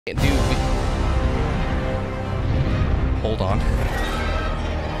Dude, hold on.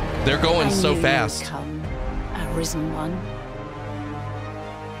 They're going so fast. Come, Arisen One.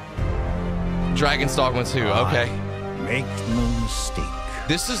 Dragon's Dogma 2, okay. Make no mistake.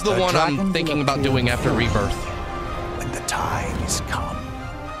 This is the one I'm thinking about doing after Rebirth. When the time is come.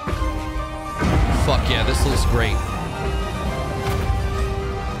 Fuck yeah, this looks great.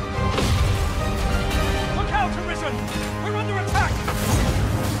 Look out, Arisen! We're under attack!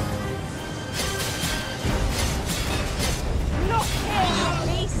 Look here, you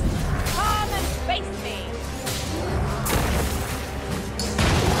beast! Come and face me!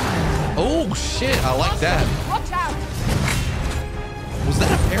 Oh shit, I like that. Watch out! Was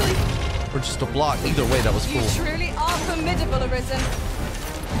that a parry? Or just a block? Either way, that was You cool. truly are formidable, Arisen.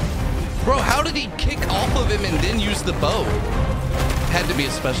 Bro, how did he kick off of him and then use the bow? Had to be a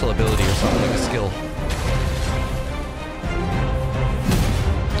special ability or something, like a skill.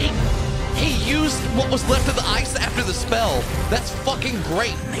 He used what was left of the ice after the spell. That's fucking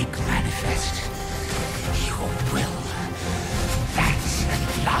great. Make manifest your will. That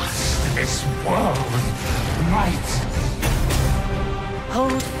at last this world might.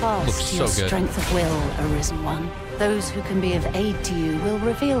 Hold fast Looks to your so good. strength of will, Arisen One. Those who can be of aid to you will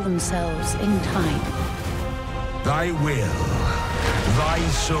reveal themselves in time. Thy will, thy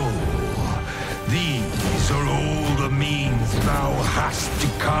soul, these are all the means thou hast to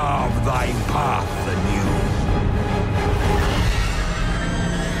carve thy path anew.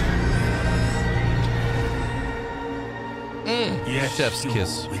 Yet Chef's your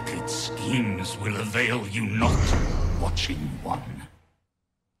kiss. wicked schemes will avail you not, watching one.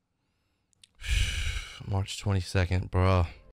 March 22nd, bruh.